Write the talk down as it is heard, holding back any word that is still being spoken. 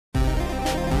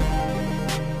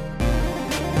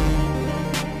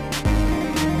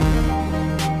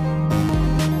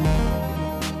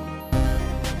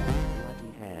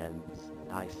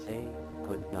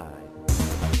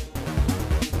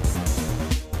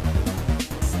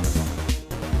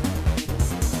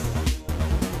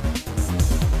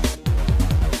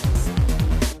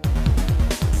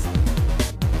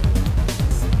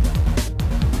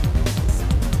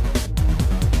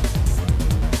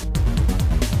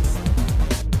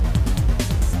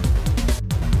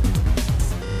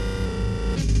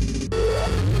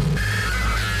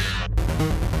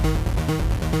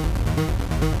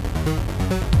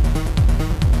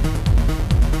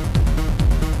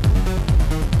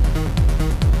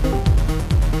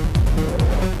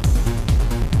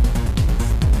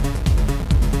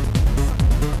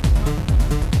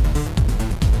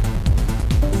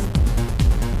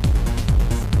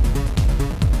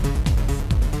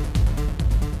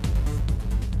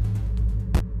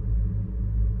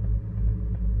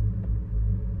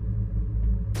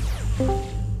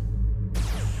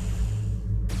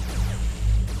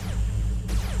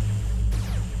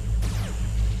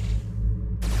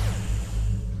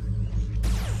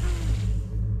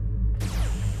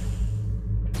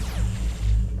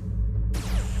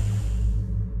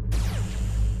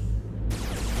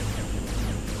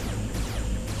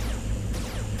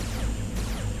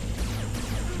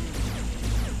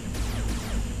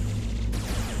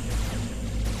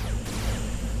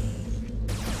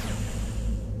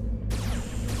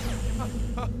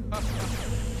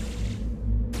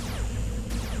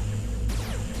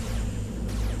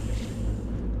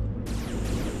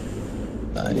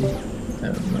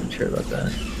I'm not sure about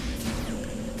that.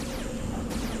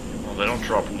 Well, they don't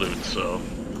drop loot, so...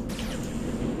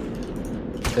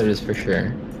 That is for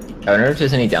sure. I wonder if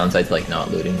there's any downside to like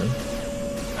not looting them.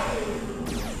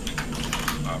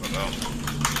 I don't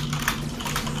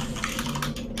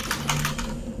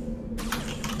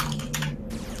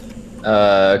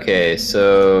know. Okay,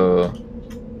 so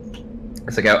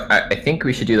it's like I think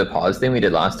we should do the pause thing we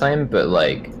did last time, but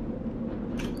like,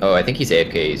 oh, I think he's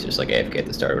AFK. He's just like AFK at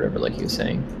the start or whatever, like he was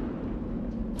saying.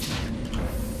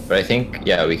 But I think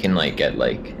yeah, we can like get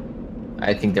like,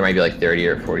 I think there might be like 30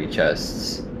 or 40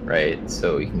 chests, right?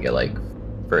 So we can get like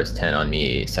first 10 on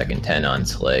me, second 10 on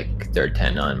Slick, third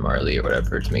 10 on Marley or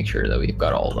whatever to make sure that we've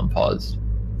got all of them paused.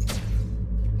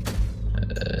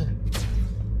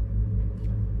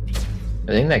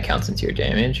 I think that counts into your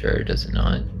damage, or does it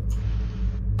not?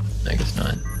 I guess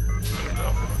not.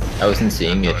 I wasn't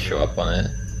seeing it show up on it.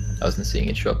 I wasn't seeing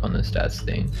it show up on the stats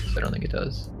thing, so I don't think it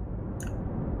does.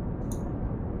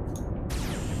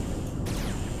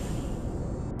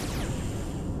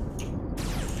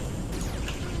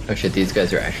 Oh shit, these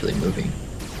guys are actually moving.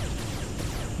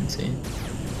 Insane.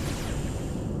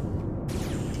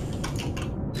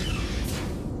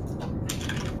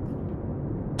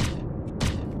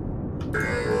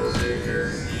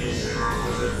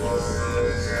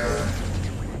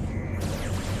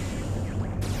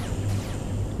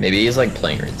 Maybe he's like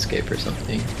playing RuneScape or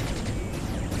something.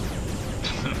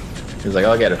 He's like,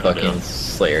 I'll get a fucking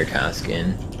Slayer task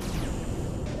in.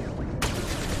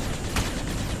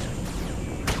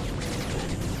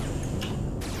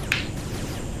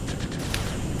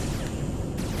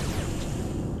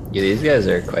 Yeah, these guys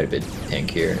are quite a bit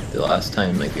tankier. The last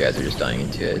time, like, the guys are just dying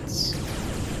into it.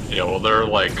 Yeah, well, they're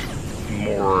like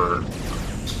more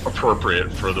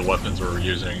appropriate for the weapons we're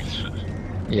using.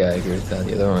 Yeah, I agree with that.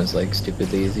 The other one was like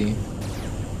stupidly easy.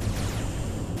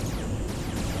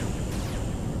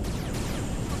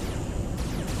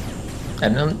 I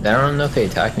don't know if they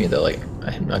attack me though. Like,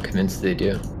 I'm not convinced they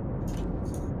do.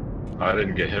 I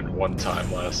didn't get hit one time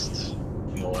in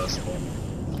the last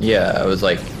one. Yeah, I was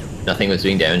like, nothing was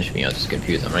doing damage to me. I was just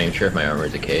confused. I'm not even sure if my armor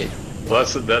decayed. Well,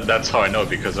 that's how I know,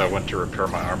 because I went to repair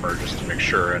my armor just to make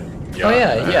sure, and yeah.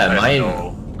 Oh yeah,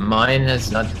 mine. Mine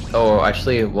has not. Oh,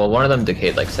 actually, well, one of them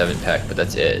decayed like 7 peck, but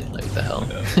that's it. Like, what the hell?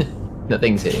 Yeah.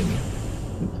 Nothing's hitting me.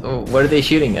 Oh, what are they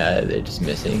shooting at? They're just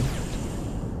missing.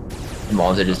 The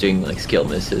mobs are just doing like skill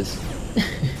misses.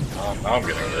 Now I'm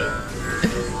getting hit.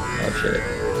 Oh shit.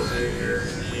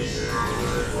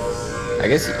 I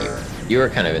guess you were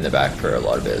kind of in the back for a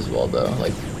lot of it as well, though.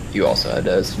 Like, you also had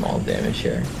a small damage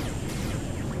share.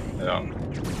 Yeah.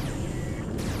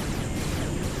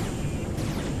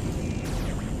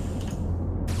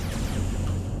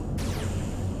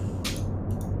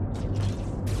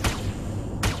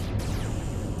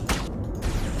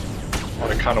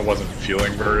 I kind of wasn't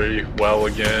feeling very well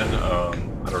again.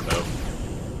 I don't know.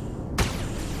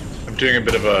 I'm doing a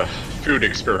bit of a food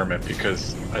experiment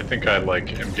because I think I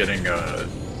like am getting a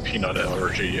peanut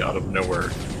allergy out of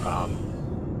nowhere.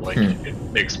 It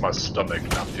makes my stomach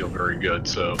not feel very good,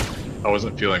 so I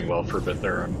wasn't feeling well for a bit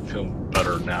there. I'm feeling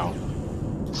better now.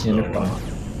 So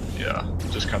yeah,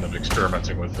 just kind of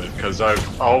experimenting with it because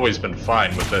I've always been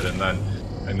fine with it, and then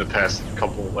in the past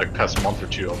past month or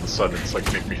two, all of a sudden it's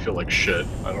like make me feel like shit.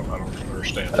 I don't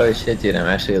understand. Oh shit, dude! I'm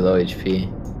actually low HP.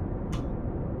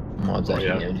 Mobs actually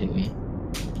damaging me.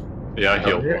 Yeah, I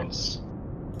healed once.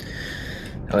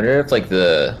 I wonder if like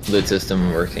the loot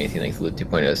system works anything like the loot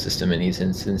 2.0 system in these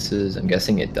instances. I'm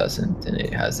guessing it doesn't, and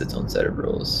it has its own set of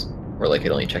rules, or like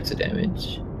it only checks the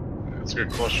damage. That's a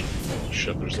good question. Holy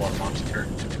shit, there's a lot of mobs in here.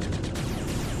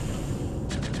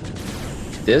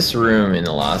 This room in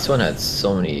the last one had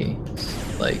so many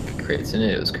like crates in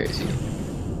it. It was crazy.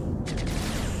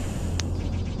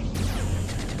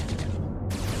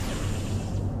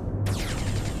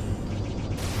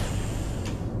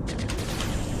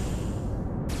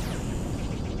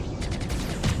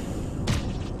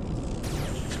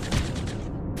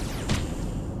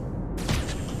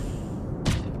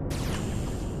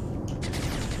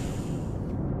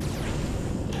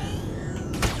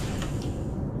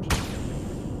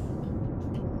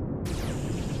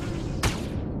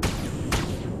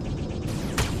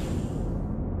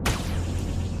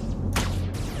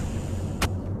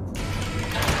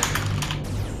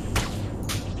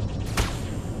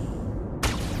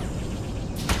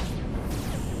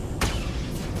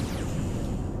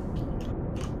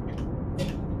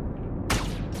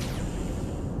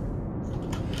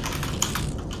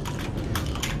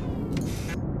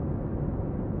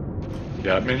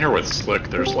 Yeah, I'm in here with Slick.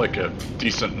 There's like a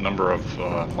decent number of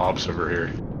mobs over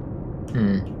here.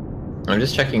 I'm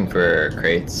just checking for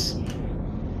crates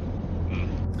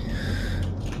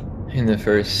in the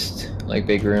first like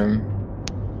big room.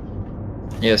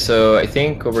 Yeah, so I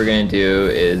think what we're gonna do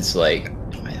is like,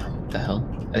 what the hell?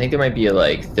 I think there might be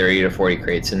like 30 to 40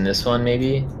 crates in this one,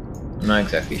 maybe. I'm not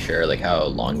exactly sure like how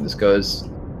long this goes,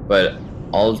 but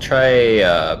I'll try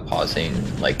pausing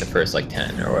like the first like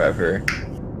 10 or whatever.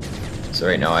 So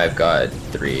right now I've got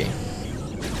 3.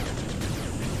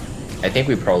 I think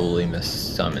we probably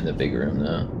missed some in the big room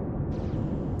though.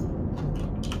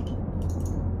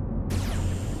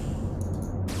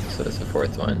 So it's the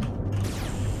 4th one.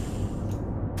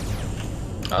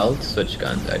 I'll switch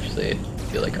guns actually. I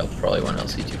feel like I'll probably want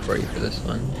LC-240 for this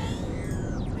one.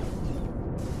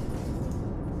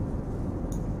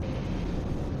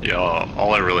 Yeah,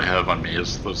 all I really have on me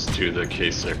is those 2, the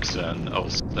K6 and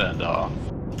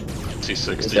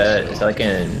C60. Is that like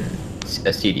an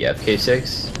STDF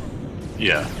K6?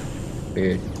 Yeah.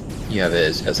 Weird. You have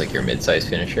it as like your mid-size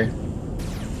finisher?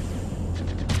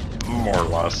 More or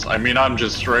less. I mean, I've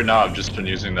just been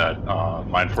using that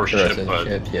Mind Force chip,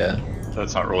 but yeah.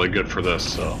 That's not really good for this,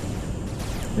 so.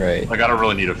 Right. Like, I don't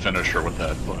really need a finisher with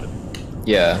that, but.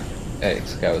 Yeah. I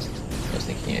was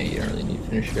thinking, yeah, you don't really need a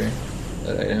finisher.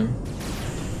 That item.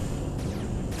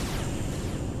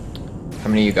 How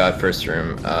many you got first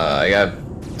room? I got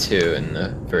 2 in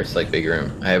the first like big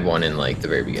room. I have 1 in like the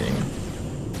very beginning.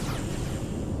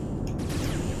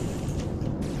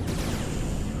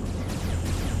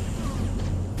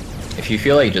 If you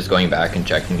feel like just going back and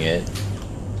checking it,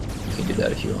 you can do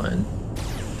that if you want.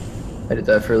 I did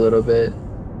that for a little bit.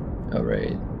 Oh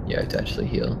right, yeah, I have to actually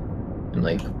heal. I'm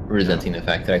like resenting the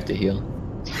fact that I have to heal.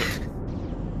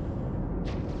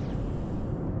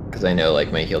 Because I know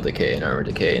like my heal decay and armor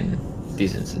decay in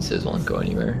these instances won't go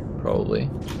anywhere, probably.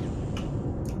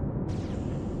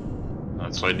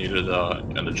 That's why I needed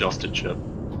an adjusted chip.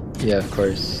 Yeah, of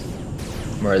course.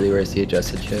 Marley, where's the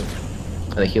adjusted chip?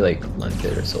 I think he like lent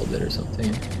it or sold it or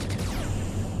something.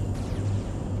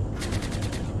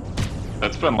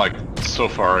 That's been like, so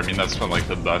far, I mean, that's been like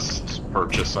the best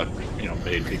purchase I've,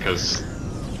 made because,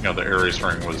 the Ares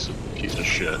ring was a piece of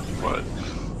shit, but.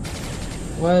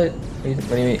 What? What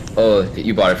do you mean? Oh,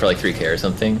 you bought it for like 3K or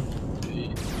something?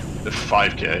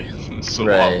 5K, so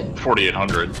right.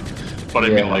 4,800. But I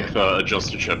mean, like, the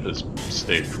adjusted chip has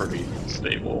stayed pretty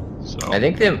stable, so. I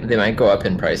think they might go up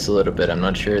in price a little bit, I'm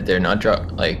not sure. They're not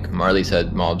like Marley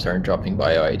said, mobs aren't dropping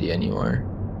bio ID anymore.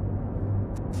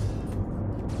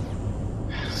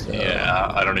 So.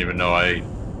 Yeah, I don't even know, I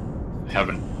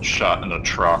haven't shot in a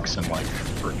Trox in like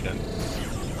freaking.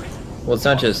 Well, it's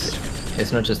not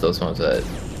just those mobs that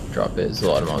drop it. There's a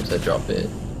lot of mobs that drop it,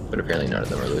 but apparently none of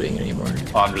them are looting anymore.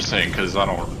 I'm just saying because I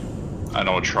know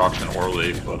Trox and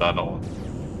Orly, but I don't.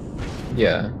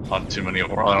 Yeah. Hunt too many. I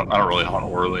don't really hunt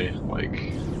Orly.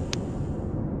 Like,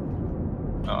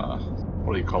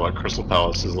 what do you call it? Crystal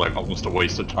Palace is like almost a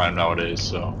waste of time nowadays.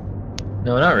 So.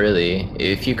 No, not really.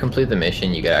 If you complete the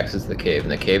mission, you get access to the cave,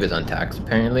 and the cave is untaxed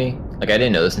apparently. Like, I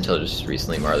didn't know this until just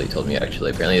recently. Marley told me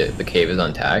actually. Apparently, the cave is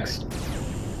untaxed,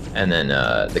 and then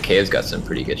the cave's got some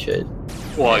pretty good shit.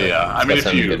 Well, yeah. I mean,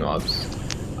 if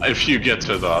you get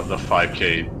to the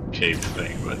 5K cave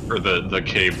thing, or the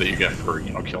cave that you get for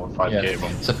killing 5K of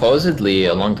them. Supposedly,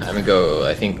 a long time ago,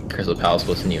 I think Crystal Palace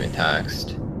wasn't even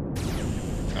taxed.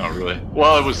 Oh, really?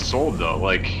 Well, it was sold though.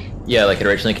 Like. Yeah, like it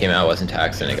originally came out, wasn't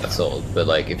taxed, and it got sold. But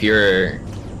like, if you're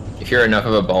enough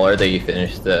of a baller that you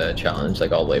finish the challenge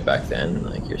like all the way back then,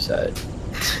 like you're set.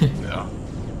 Yeah.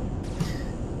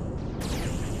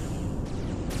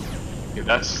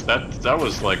 That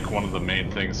was like one of the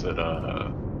main things that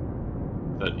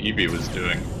that Evie was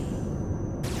doing.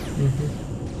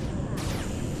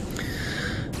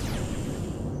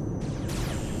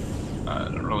 I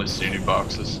don't really see any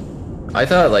boxes. I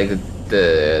thought like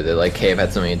the like cave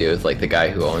had something to do with like the guy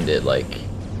who owned it, like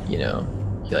he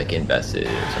like invested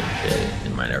or some shit.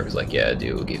 And Miner was like, yeah,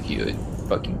 dude, we'll give you a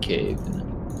fucking cave. And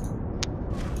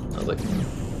I was like,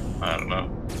 I don't know.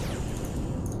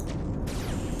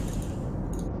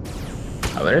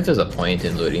 I wonder if there's a point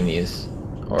in looting these,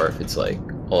 or if it's like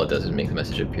all it does is make the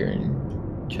message appear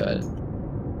in chat.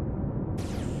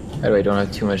 By the way, I don't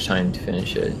have too much time to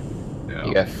finish it. Yeah.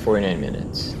 You got 49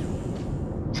 minutes.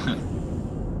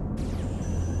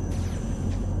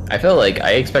 I felt like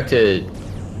I expected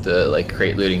the like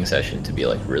crate looting session to be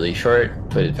like really short,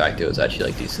 but in fact it was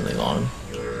actually like decently long,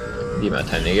 the amount of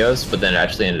time it goes. But then it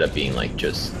actually ended up being like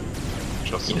just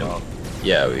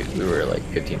yeah, we were like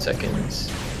 15 seconds.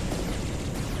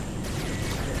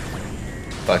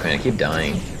 Fuck man, I keep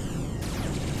dying.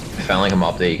 I found like a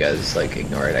mob that you guys like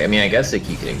ignored. I mean, I guess like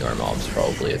you can ignore mobs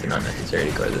probably if they're not necessary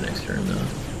to go to the next turn though.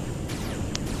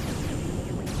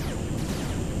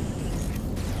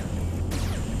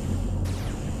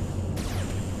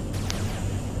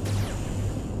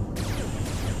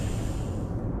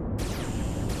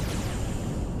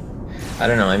 I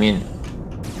don't know. I mean,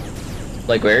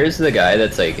 like, where is the guy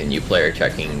that's like a new player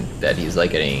checking that he's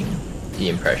like getting the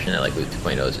impression that like loot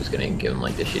 2.0 is just gonna give him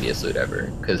like the shittiest loot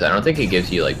ever? Because I don't think it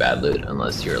gives you like bad loot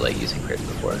unless you're like using crits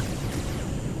before.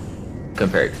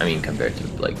 Compared to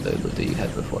like the loot that you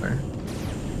had before.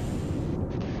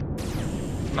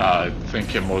 I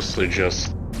think it mostly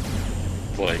just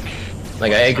like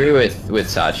I agree with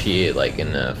Sachi, like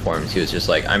in the forums, he was just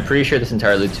like, I'm pretty sure this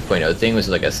entire loot 2.0 thing was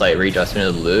like a slight readjustment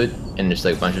of the loot and just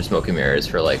like a bunch of smoke and mirrors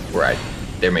for like where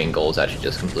their main goal is actually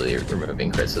just completely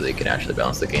removing crits so they can actually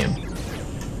balance the game.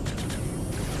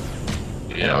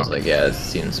 Yeah. And I was like, yeah, this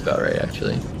seems about right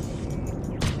actually.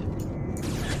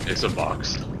 It's a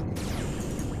box.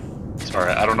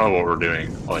 Sorry, I don't know what we're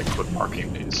doing like with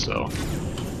marking these, so.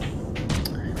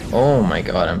 Oh my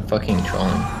god, I'm fucking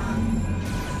trolling.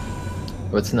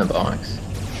 What's in the box?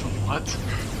 What?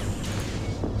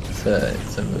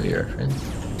 It's a movie reference.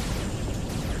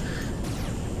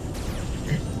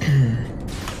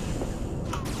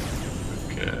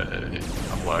 Okay,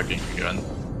 I'm lagging again.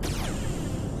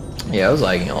 Yeah, I was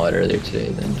lagging a lot earlier today,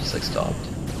 then just like stopped.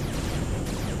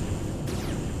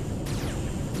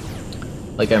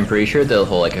 Like, I'm pretty sure the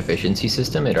whole like efficiency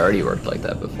system, it already worked like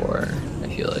that before, I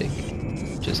feel like.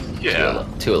 Just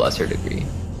to a lesser degree.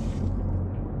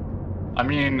 I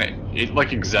mean, it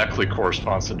like exactly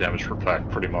corresponds to damage per pack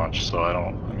pretty much, so I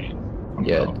don't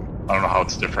know how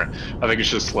it's different. I think it's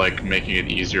just like making it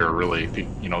easier really,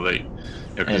 you know,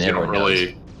 because you don't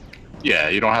really,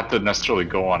 you don't have to necessarily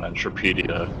go on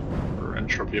Entropia or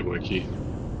Entropia Wiki.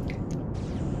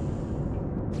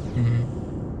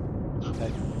 Mm-hmm.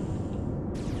 Hey.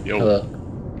 Yo. Hello.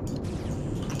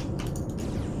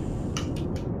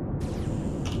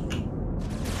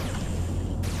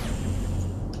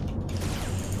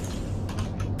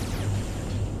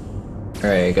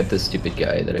 Alright, I got this stupid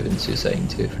guy that I've been suiciding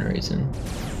to for no reason.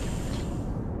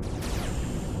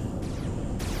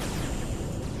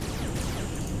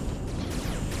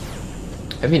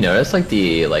 Have you noticed like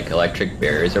the electric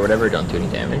barriers or whatever don't do any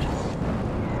damage?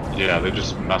 Yeah, they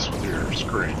just mess with your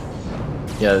screen.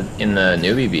 Yeah, in the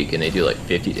newbie beacon they do like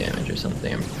 50 damage or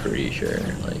something, I'm pretty sure.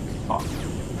 Like, I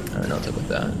don't know what's up with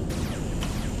that.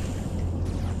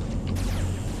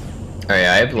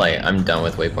 Alright, I'm done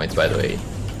with waypoints by the way.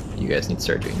 You guys need to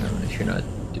start doing them if you're not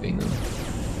doing them.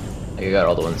 Like, I got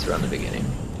all the ones around the beginning,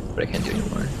 but I can't do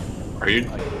anymore.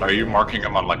 Are you marking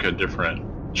them on like a different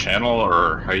channel,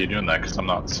 or how are you doing that? Because I'm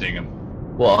not seeing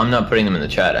them. Well, I'm not putting them in the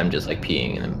chat. I'm just like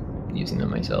peeing and I'm using them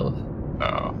myself.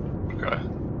 Oh, okay.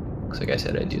 Looks like I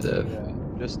said I do the. Yeah,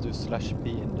 just do /p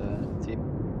in the team,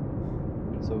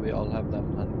 so we all have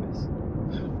them anyways.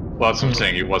 Well, that's what I'm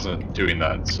saying. He wasn't doing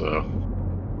that, so.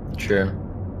 Sure.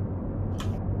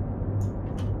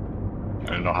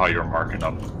 I don't know how you're marking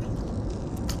them.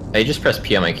 I just press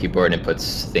P on my keyboard and it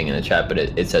puts thing in the chat, but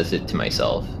it says it to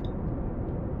myself.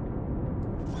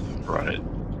 Right.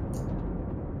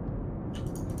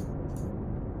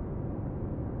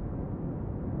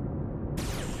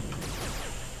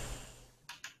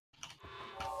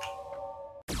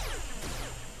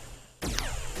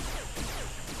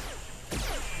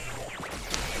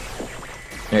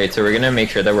 Alright, so we're gonna make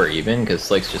sure that we're even, because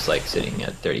Slick's just like sitting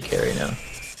at 30k right now.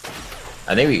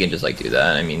 I think we can just like do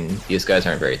that. I mean, these guys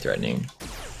aren't very threatening.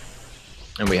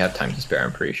 And we have time to spare,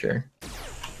 I'm pretty sure.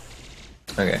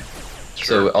 Okay. Sure.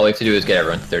 So all we have to do is get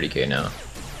everyone to 30k now.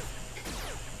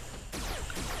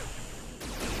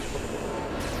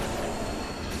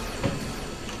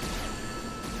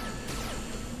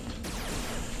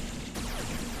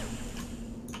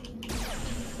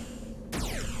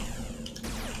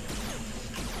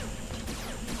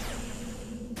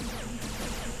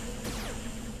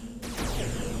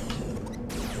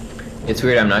 It's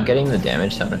weird, I'm not getting the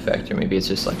damage sound effect, or maybe it's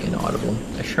just like inaudible.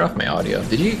 I shut off my audio.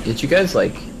 Did you guys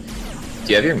like, do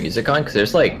you have your music on? Because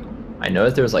there's like, I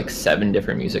noticed there was like 7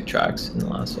 different music tracks in the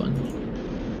last one.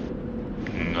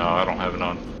 No, I don't have it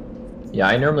on. Yeah,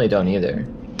 I normally don't either.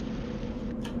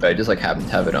 But I just like happened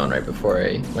to have it on right before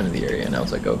I went to the area, and I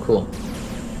was like, oh cool.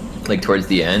 Like towards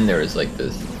the end, there was like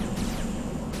this,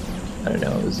 I don't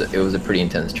know, it was a pretty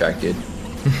intense track, dude.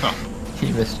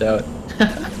 You missed out.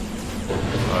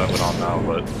 I have it on now,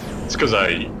 but it's because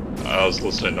I was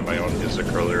listening to my own music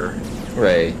earlier.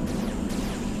 Right.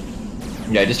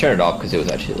 Yeah, I just turned it off because it was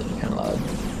actually like, kind of loud.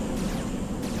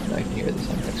 Now I can hear the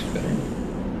sound effects better.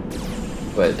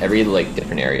 But every like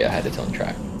different area had its own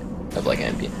track of like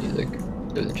ambient music.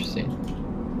 It was interesting.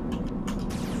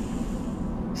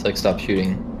 It's like stop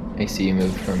shooting. I see you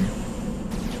moved from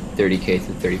 30k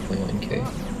to 30.1k.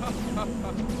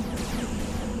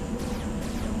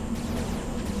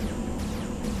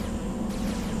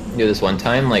 Yo, this one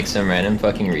time, like, some random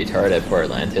fucking retard at Port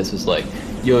Atlantis was like,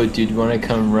 yo, dude, you wanna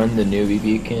come run the newbie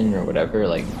beacon or whatever?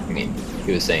 Like, I mean,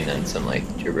 he was saying that in some, like,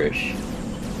 gibberish.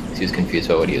 He was confused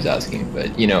about what he was asking,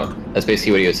 but, you know, that's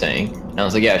basically what he was saying. And I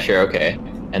was like, yeah, sure, okay.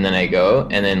 And then I go,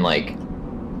 and then, like,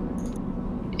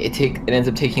 it ends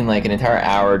up taking, like, an entire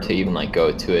hour to even, like,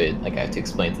 go to it. Like, I have to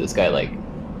explain to this guy, like,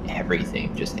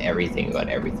 everything, just everything about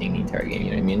everything in the entire game,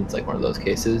 you know what I mean? It's like one of those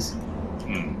cases.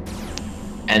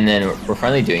 And then we're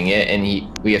finally doing it, and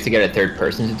we have to get a third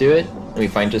person to do it, and we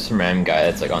find just some random guy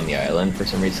that's like on the island for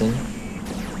some reason.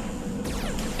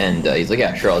 And he's like,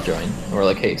 yeah, sure, I'll join. And we're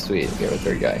like, hey, sweet, we have a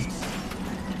third guy.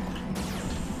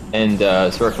 And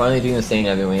so we're finally doing this thing, and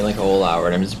I've been waiting like a whole hour,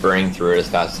 and I'm just burning through it as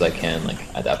fast as I can. Like,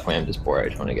 at that point, I'm just bored, I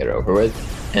just want to get it over with.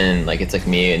 And like, it's like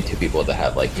me and two people that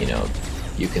have like, you know,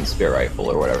 you can spare rifle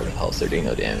or whatever the hell, so they're doing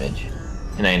no damage.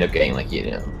 And I end up getting like,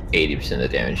 you know, 80% of the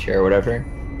damage share or whatever.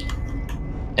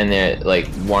 And then, like,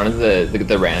 one of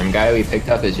the random guy we picked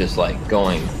up is just, like,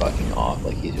 going fucking off.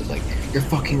 Like, he's just like, you're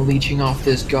fucking leeching off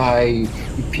this guy, you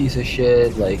piece of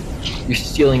shit. Like, you're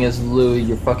stealing his loot,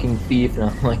 you're fucking thief. And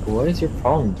I'm like, what is your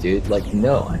problem, dude? Like,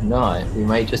 no, I'm not. We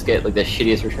might just get, like, the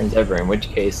shittiest returns ever. In which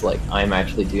case, like, I'm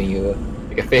actually doing you,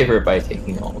 like, a favor by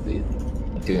taking all of these,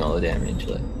 like, doing all the damage.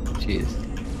 Like, jeez.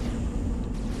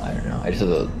 I don't know. I just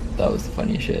thought that was the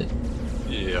funniest shit.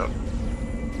 Yeah.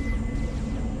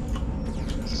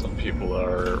 Some people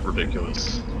are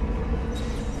ridiculous.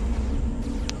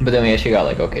 But then we actually got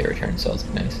like okay returns, so it's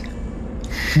nice.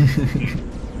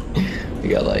 We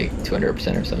got like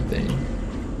 200% or something.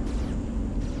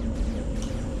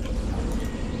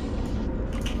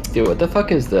 Dude, what the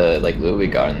fuck is the like loot we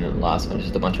got in the last one?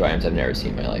 Just a bunch of items I've never seen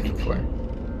in my life before.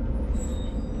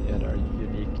 Yeah, they're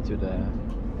unique to the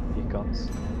beacons.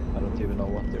 I don't even know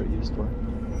what they're used for.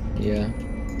 Yeah,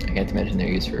 I can't imagine they're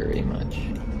used for very much.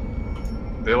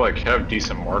 They like have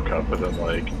decent markup, but then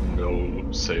like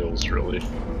no sales really.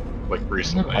 Like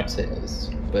recently. Not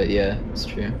sales, but yeah, it's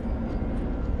true.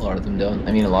 A lot of them don't.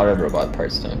 I mean, a lot of robot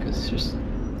parts don't, because it's just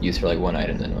used for like one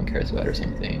item that no one cares about or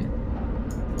something.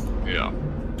 Yeah.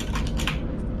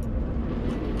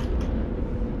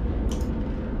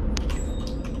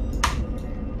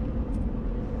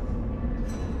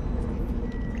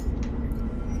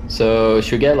 So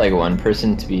should we get like one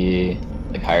person to be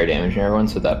like higher damage than everyone,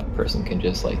 so that person can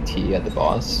just like T at the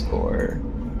boss, or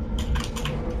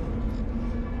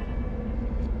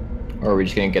are we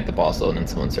just gonna get the boss low and then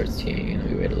someone starts T'ing and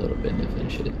we wait a little bit and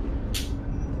finish it?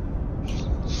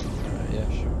 Yeah,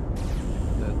 sure.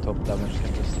 The top damage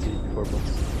can just T for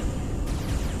boss.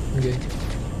 Okay.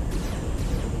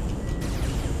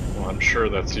 Well, I'm sure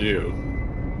that's you.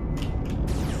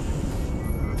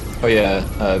 Oh yeah,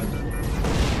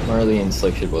 Marley and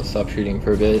Slick should both stop shooting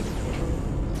for a bit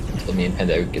until me and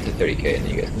Panda get to 30k, and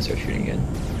then you guys can start shooting again.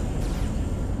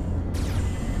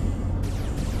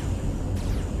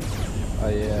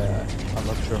 I'm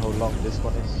not sure how long this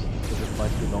one is, because it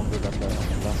might be longer than the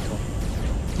last one.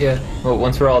 Yeah, well,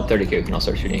 once we're all at 30k, we can all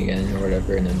start shooting again or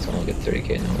whatever, and then someone will get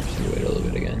 30k, and then we'll just wait a little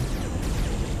bit again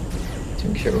to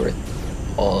make sure we're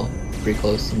all pretty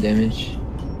close in damage.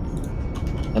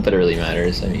 Not that it really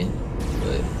matters, I mean,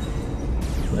 but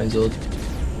might as well.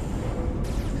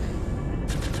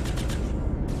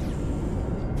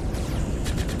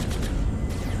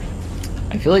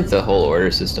 I feel like the whole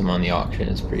order system on the auction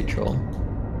is pretty troll.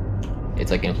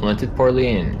 It's like implemented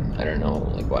poorly, and I don't know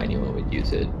like why anyone would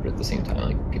use it, but at the same time,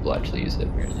 like people actually use it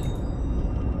apparently.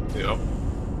 Yeah.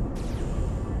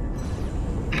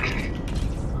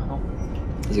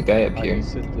 There's a guy up I here.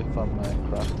 use it if I'm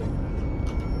crafting.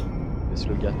 This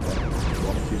will get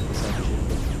 1-2%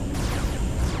 cheaper.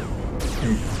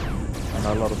 And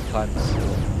a lot of times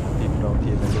people don't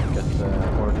even look at the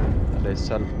order, and they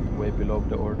sell way below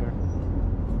the order.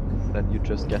 Then you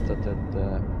just get it at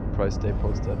the price they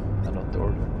posted and not the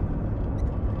order.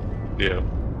 Yeah.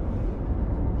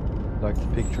 Like the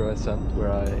picture I sent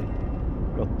where I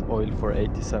got oil for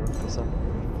 87%.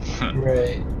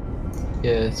 Right.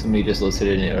 Yeah, somebody just listed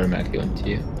it and it automatically went to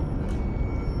you.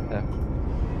 Yeah.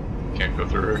 Can't go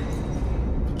through her.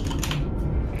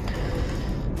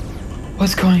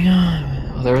 What's going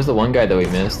on? Well, there was the one guy that we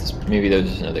missed. Maybe there was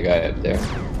just another guy up there.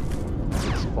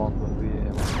 It spawned when we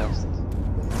went past.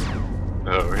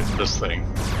 Oh, in this thing.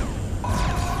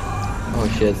 Oh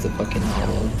shit, it's the fucking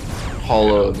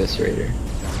hollow eviscerator.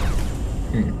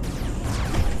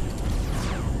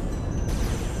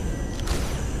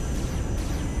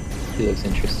 He looks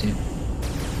interesting.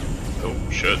 Oh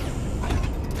shit.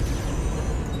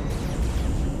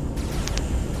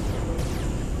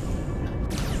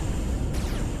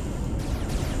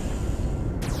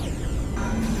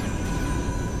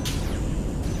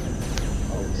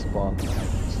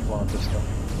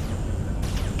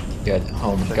 Good.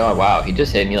 Oh my god, wow, he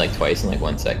just hit me like twice in like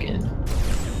 1 second.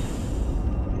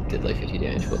 Did like 50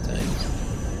 damage both times.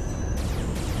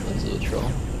 That was a little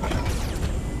troll.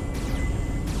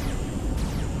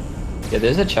 Yeah,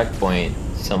 there's a checkpoint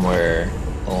somewhere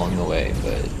along the way,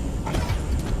 but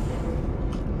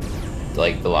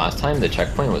like the last time the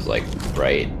checkpoint was like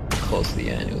right close to the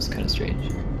end. It was kind of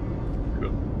strange.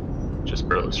 Cool. Just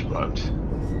barely survived.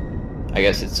 I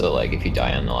guess it's so like if you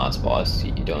die on the last boss,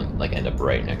 you don't like end up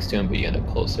right next to him, but you end up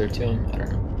closer to him. I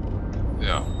don't know.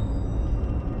 Yeah.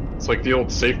 It's like the old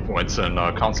save points in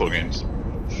console games.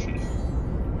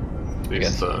 They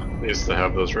used to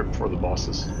have those right before the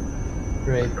bosses.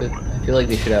 Right, but I feel like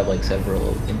they should have like several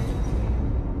of them.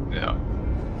 Yeah.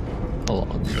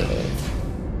 Along the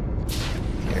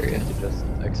area. You just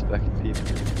expect people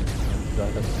to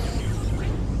die.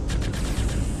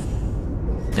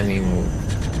 I mean,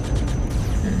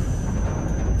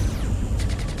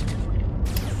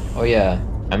 oh yeah,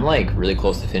 I'm like really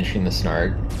close to finishing the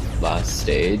Snark last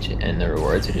stage, and the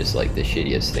rewards are just like the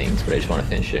shittiest things, but I just want to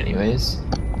finish it anyways.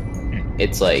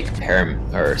 It's like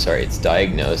it's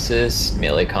diagnosis,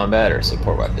 melee combat, or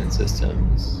support weapon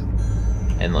systems.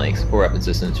 And like support weapon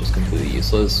systems just completely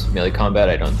useless. Melee combat,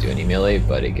 I don't do any melee,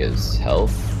 but it gives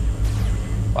health.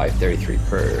 533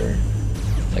 per,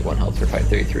 like 1 health for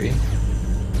 533.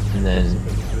 And then,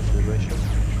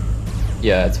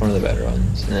 yeah, it's one of the better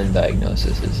ones. And then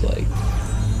diagnosis is like,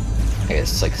 I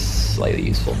guess it's like slightly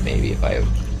useful maybe if I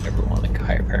ever want like a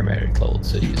higher paramedic level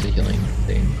to use a healing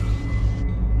thing.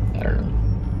 I don't know.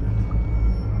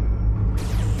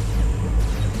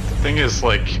 The thing is,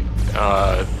 like,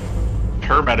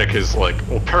 paramedic is like,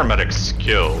 well, paramedic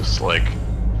skills, like,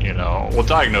 you know, well,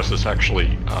 diagnosis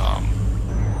actually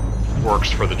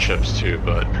works for the chips too,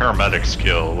 but paramedic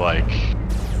skill, like,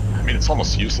 I mean, it's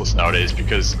almost useless nowadays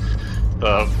because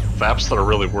the apps that are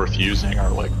really worth using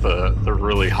are like the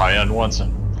really high-end ones,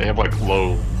 and they have like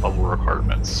low level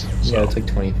requirements. So. Yeah, it's like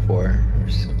 24 or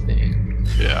something.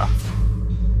 Yeah.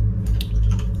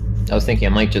 I was thinking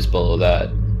I'm like just below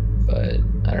that, but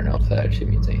I don't know if that actually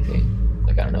means anything.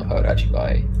 Like I don't know if I would actually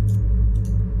buy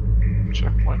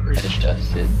checkpoint reached.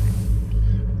 Adjusted.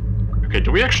 Okay,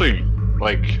 do we actually,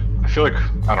 like, I feel like,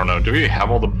 I don't know, do we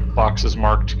have all the boxes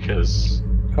marked? Because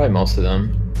probably most of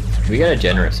them. We got a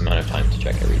generous amount of time to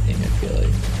check everything, I feel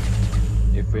like.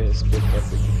 If we split up,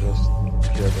 we can just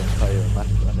clear the entire map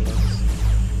anyways.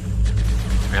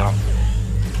 yeah.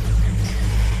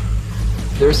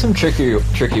 There's some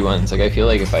tricky ones. Like I feel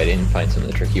like if I didn't find some of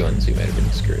the tricky ones, we might have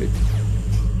been screwed.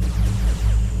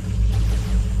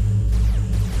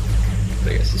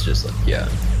 But I guess it's just like, yeah.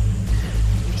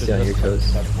 Stay on your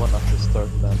toes. Have one at the start,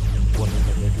 then one in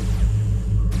the middle,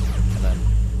 and then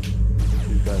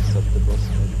 2 guys at the boss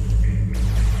maybe.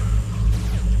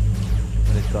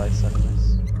 And it dies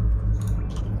anyways.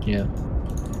 Yeah.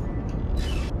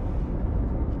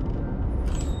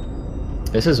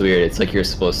 This is weird. It's like you're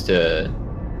supposed to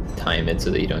time it so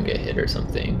that you don't get hit or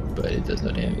something, but it does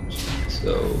no damage.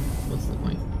 So what's the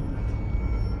point?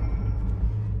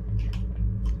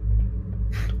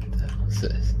 What the hell is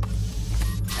this?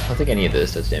 I don't think any of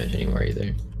this does damage anymore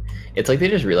either. It's like they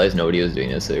just realized nobody was doing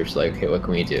this, so they're just like, okay, what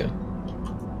can we do?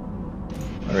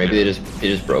 Or maybe they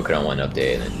just broke it on one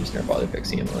update and then just never bothered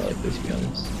fixing it more likely, to be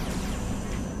honest.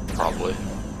 Probably.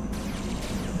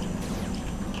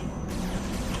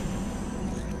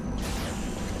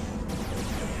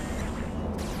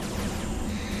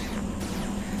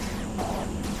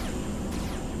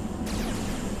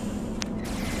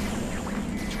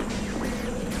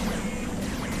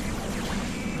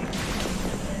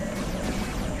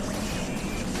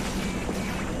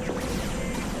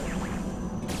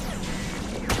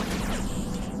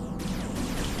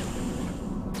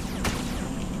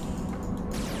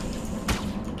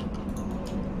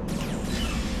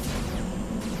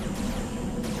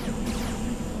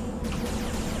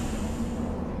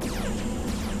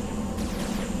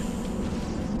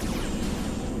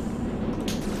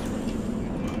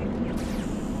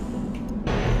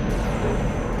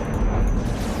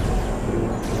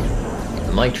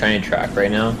 I'm like trying to track right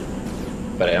now,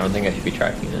 but I don't think I should be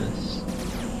tracking this.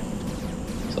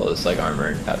 So all this like armor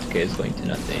and fabricate is going to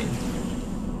nothing.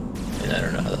 And I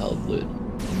don't know how the hell loot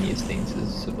in these things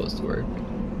is supposed to work.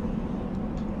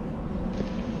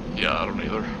 Yeah, I don't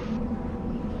either.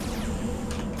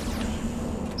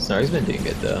 Snark's been doing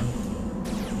good though.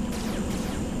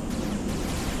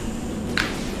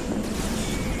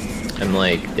 I'm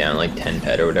like down like 10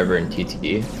 pet or whatever in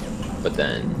TTD, but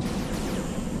then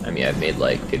I mean I've made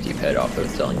like 50 pet off of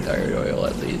selling thyroid oil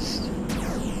at least.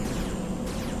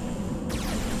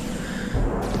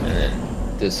 And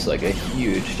then this like a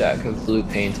huge stack of blue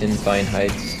paint and fine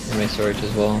heights in my storage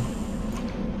as well.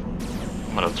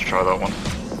 I'm gonna have to try that one.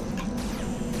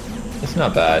 It's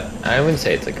not bad. I wouldn't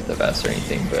say it's like the best or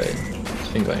anything, but it's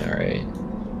been going alright.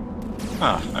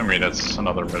 I mean, it's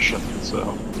another mission,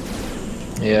 so...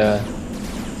 Yeah.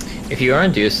 If you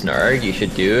want to do Snarg, you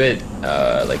should do it,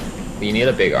 like, you need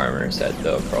a big armor set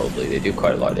though, probably. They do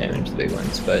quite a lot of damage, the big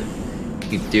ones, but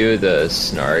you do the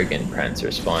Snarg and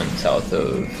Prancer spawn south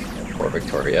of Fort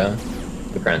Victoria.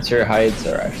 The Prancer hides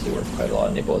are actually worth quite a lot,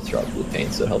 and they both drop blue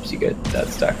paint, so it helps you get that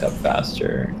stacked up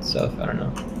faster and stuff. I don't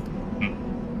know.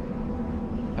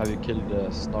 Have you killed the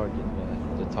Snarg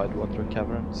in the Tidewater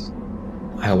Caverns?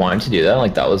 I wanted to do that,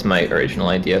 like that was my original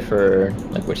idea for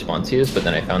like which spawn to use, but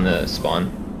then I found the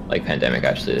spawn, like Pandemic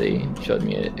actually showed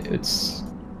me it's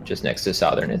just next to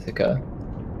Southern Ithaca.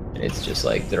 And it's just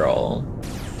like they're all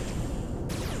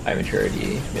high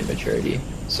maturity, mid maturity.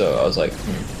 So I was like,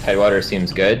 Tidewater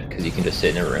seems good because you can just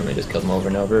sit in a room and just kill them over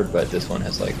and over, but this one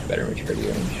has like better maturity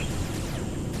range.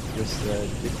 There's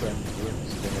different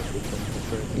rooms, they have different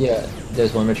maturity. Yeah,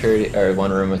 there's one maturity or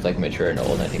one room with like mature and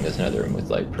old, and I think there's another room with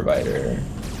like provider,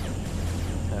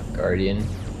 guardian,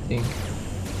 I think.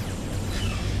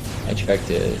 I checked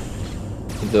it.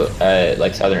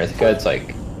 Like Southern Ithaca, it's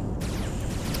like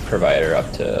provider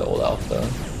up to old alpha,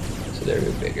 so they're a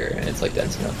bit bigger, and it's like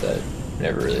dense enough that I'm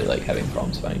never really like having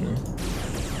problems finding them.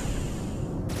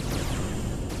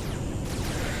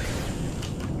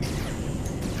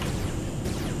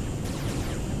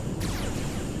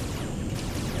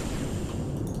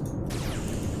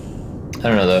 I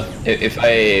don't know though. If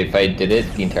I did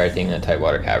it the entire thing in the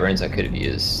Tidewater Caverns, I could have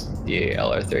used the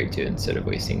LR32 instead of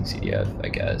wasting CDF. I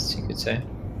guess you could say.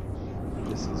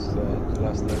 This is the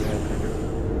last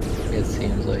area. It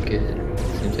seems like it.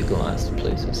 Seems like the last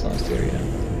place, this last area.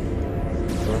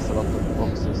 There's a lot of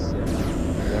boxes in the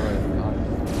area behind.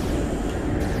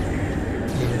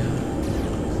 Yeah.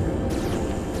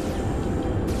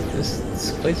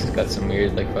 This place has got some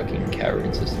weird like fucking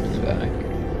cavern system in the back.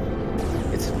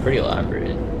 It's pretty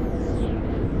elaborate.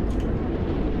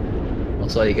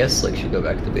 Also, I guess like should go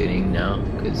back to baiting now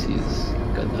because he's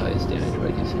got the highest damage by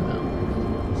a decent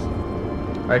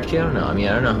amount. Or actually, I don't know. I mean,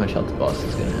 I don't know how much health the boss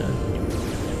is gonna have.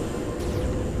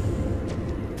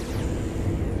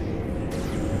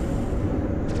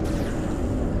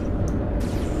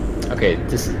 Okay,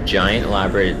 this giant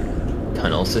elaborate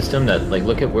tunnel system that like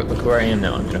look where I am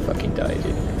now. I'm gonna fucking die,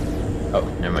 dude. Oh,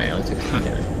 never mind. I only took 3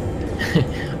 damage.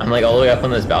 I'm like all the way up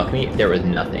on this balcony. There was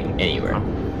nothing anywhere.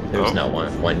 There was not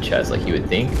one chest like you would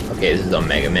think. Okay, this is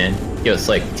Omega Man. Yo, it's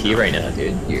like T right now,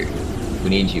 dude. We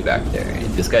need you back there.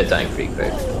 This guy's dying pretty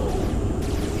quick.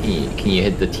 Can you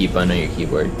hit the T button on your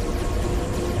keyboard?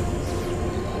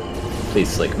 Please,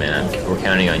 Slick Man. We're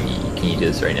counting on you. Can you do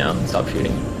this right now and stop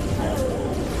shooting?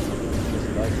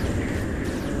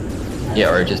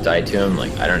 Yeah, or just die to him.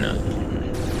 Like I don't know.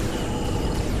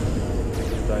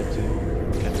 Die to him.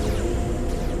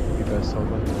 You guys saw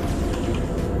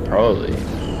that? Probably.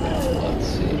 Let's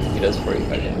see. He does 45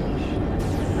 damage.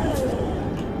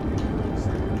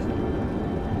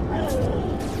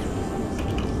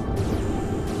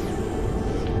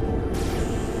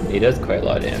 He does quite a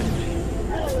lot of damage.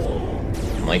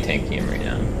 I'm like tanking him right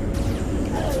now.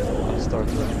 I'll start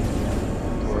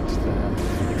running towards the...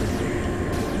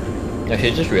 I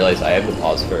should just realize I have the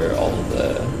pause for all of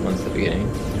the ones at the beginning.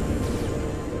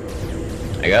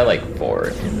 I got like 4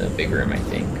 in the big room, I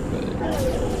think, but...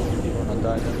 You wanna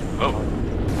die then? Oh,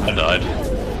 I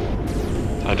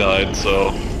died,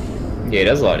 so... Yeah, he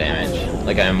does a lot of damage.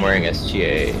 Like, I'm wearing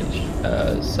SGA,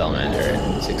 Salamander,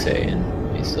 and 6A, and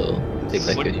he still takes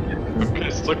like 50 damage. Okay,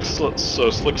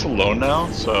 Slick's alone now,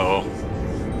 so...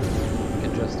 You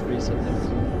can just reset him.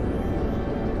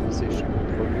 Position.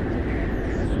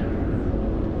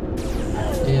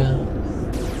 Yeah.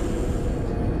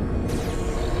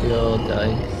 We all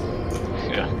died.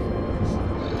 Yeah.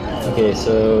 Okay,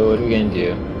 so what are we gonna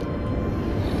do?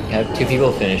 Have 2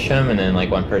 people finish him, and then like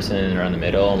 1 person around the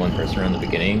middle and 1 person around the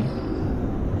beginning.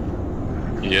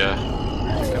 Yeah.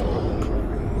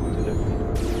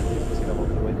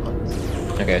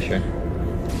 Okay, sure.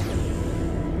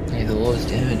 Hey, the lowest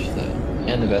damage though,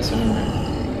 and the best armor,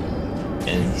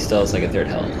 and he still has like a 3rd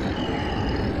health.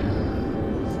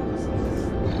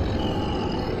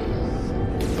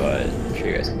 But I'm sure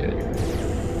you guys can do it.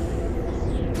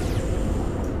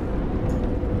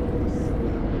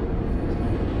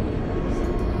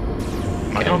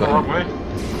 Am I going the wrong way?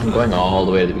 I'm going all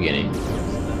the way to the beginning.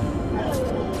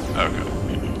 Okay.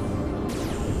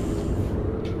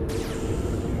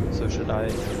 So should I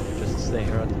just stay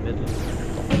here at the middle?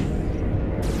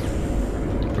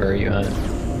 Where are you at?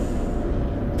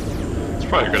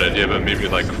 probably a good idea, but maybe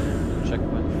like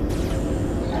Checkpoint.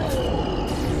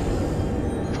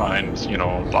 find, you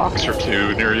know, a box or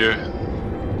two near you.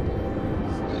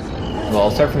 Well,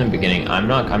 I'll start from the beginning. I'm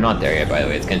not there yet, by the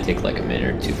way. It's gonna take like a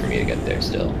minute or two for me to get there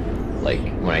still. Like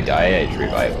when I die, I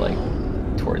revive like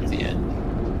towards the end.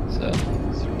 So.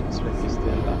 Swift is still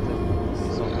at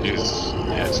it.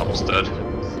 Yeah, it's almost dead.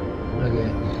 Okay.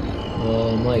 Well,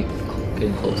 I'm like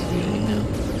getting close to the beginning now.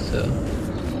 So.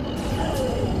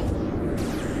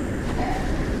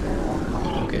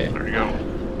 Okay. There you go.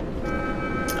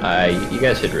 You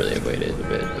guys should really avoid it a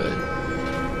bit, but.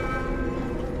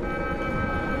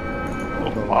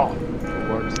 Oh, wow.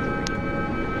 Towards the beginning.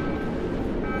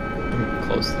 I'm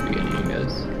close to the beginning, you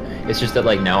guys. It's just that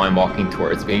like now I'm walking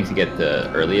towards the beginning to get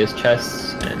the earliest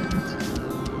chests, and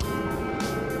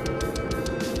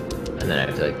then I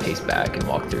have to like pace back and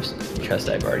walk through chests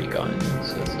I've already gotten,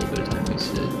 so it's a little bit of time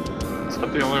wasted. Is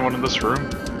that the only one in this room?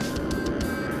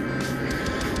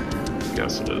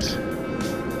 Yes, it is.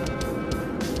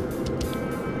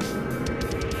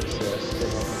 So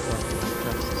still on 20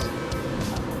 chests.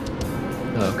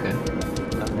 Oh, okay.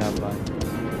 And we have like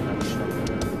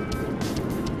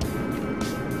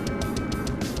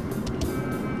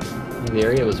The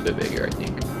area was a bit bigger, I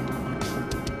think.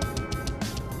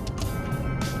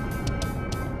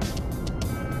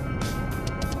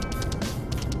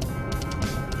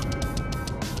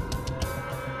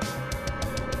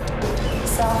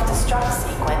 Self-destruct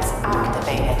sequence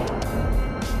activated.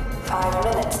 5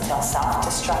 minutes till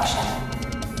self-destruction.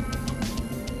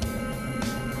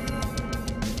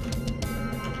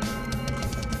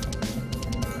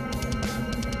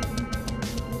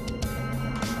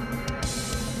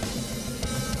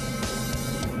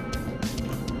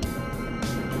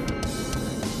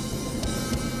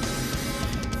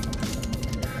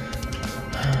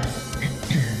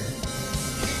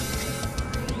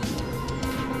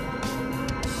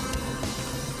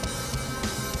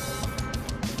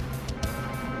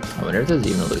 I wonder if there's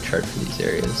even a loot chart for these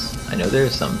areas. I know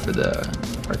there's some for the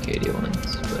Arcadia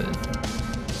ones, but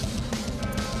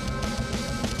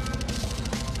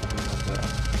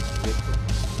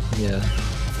yeah.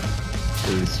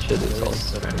 There's shit that's all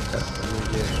surrounded by.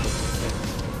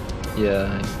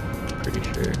 Yeah, I'm pretty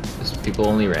sure. Because people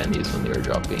only ran these when they were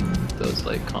dropping those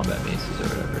like combat maces or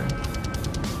whatever.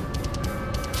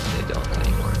 And they don't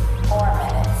anymore. 4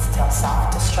 minutes till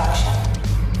self-destruction.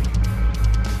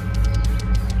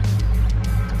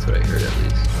 That's what I heard at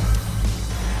least.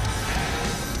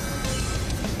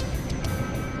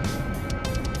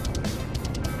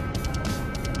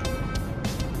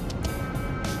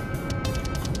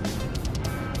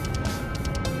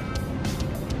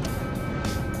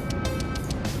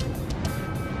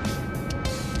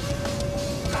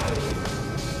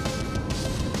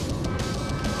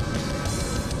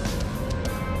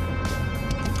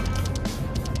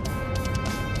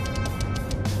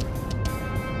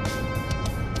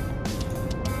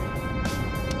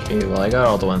 Okay, well I got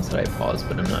all the ones that I paused,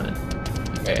 but I'm not, like,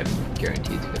 I am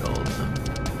guaranteed to get all of them.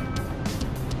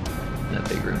 In that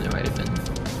big room there might have been,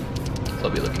 so I'll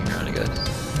be looking around I guess.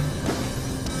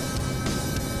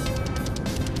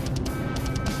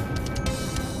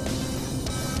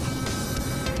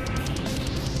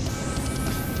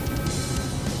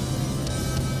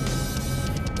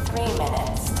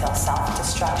 Till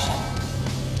self-destruction.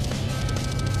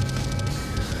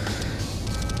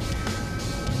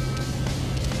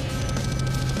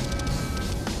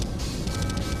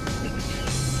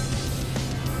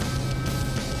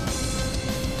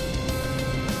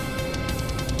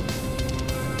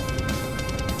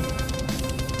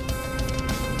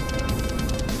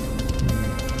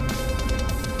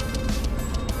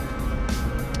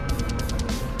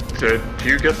 Did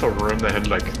you get the room that had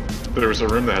like, there was a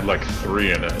room that had like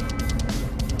 3 in it?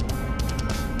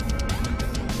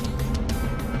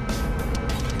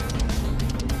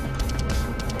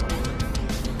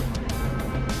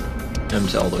 I'm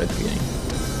just all the way at the beginning.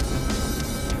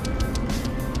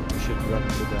 You should run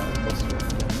to the boss room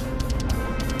then.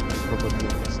 Probably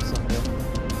missed something.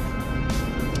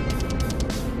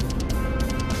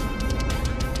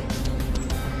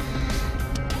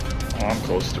 Oh, I'm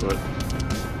close to it.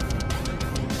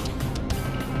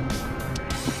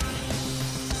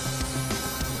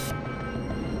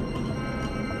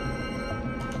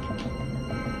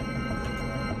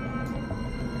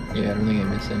 Yeah, I don't think I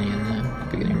missed any in the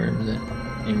beginning rooms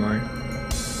anymore.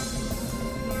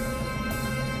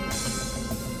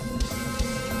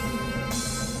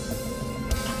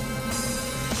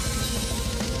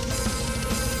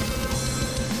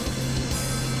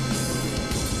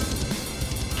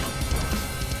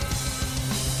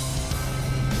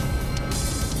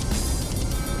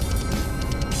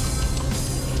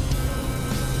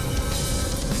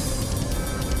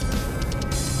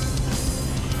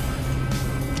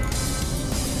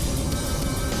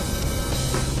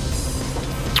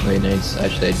 minutes.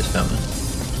 Actually, I just found one.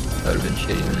 That would have been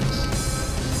shitty minutes.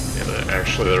 Yeah,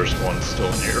 actually, there's one still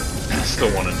in here. Still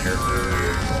one in here.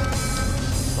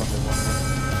 Only one more.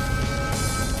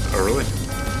 Oh, really?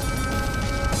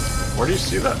 Where do you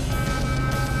see that?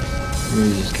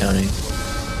 We're just counting.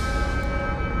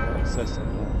 It says in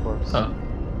the corpse. Oh.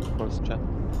 Corpse chat.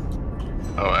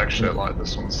 Oh, actually, I lied.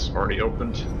 This one's already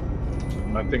opened.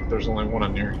 And I think there's only one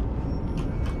in here.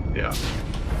 Yeah.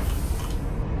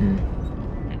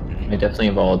 I definitely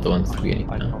evolved the ones at the beginning.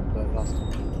 I now. found the last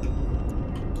one.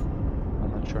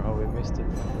 I'm not sure how we missed it.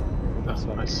 That's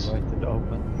why nice. I invited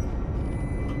open.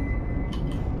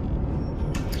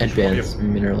 Advanced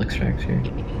mineral extraction.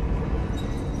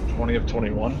 20 of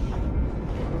 21.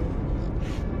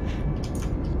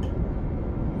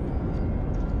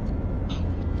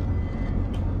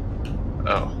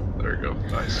 Oh, there you go.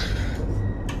 Nice.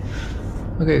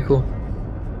 Okay, cool.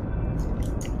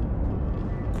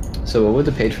 So what would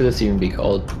the page for this even be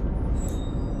called?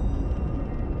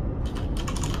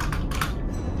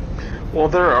 Well,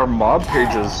 there are mob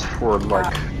pages for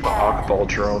like the Akbal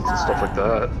drones and stuff like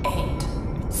that.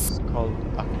 It's called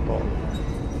Akbal.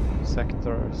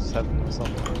 Sector 7 or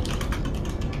something.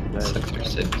 Sector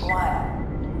 6. 1.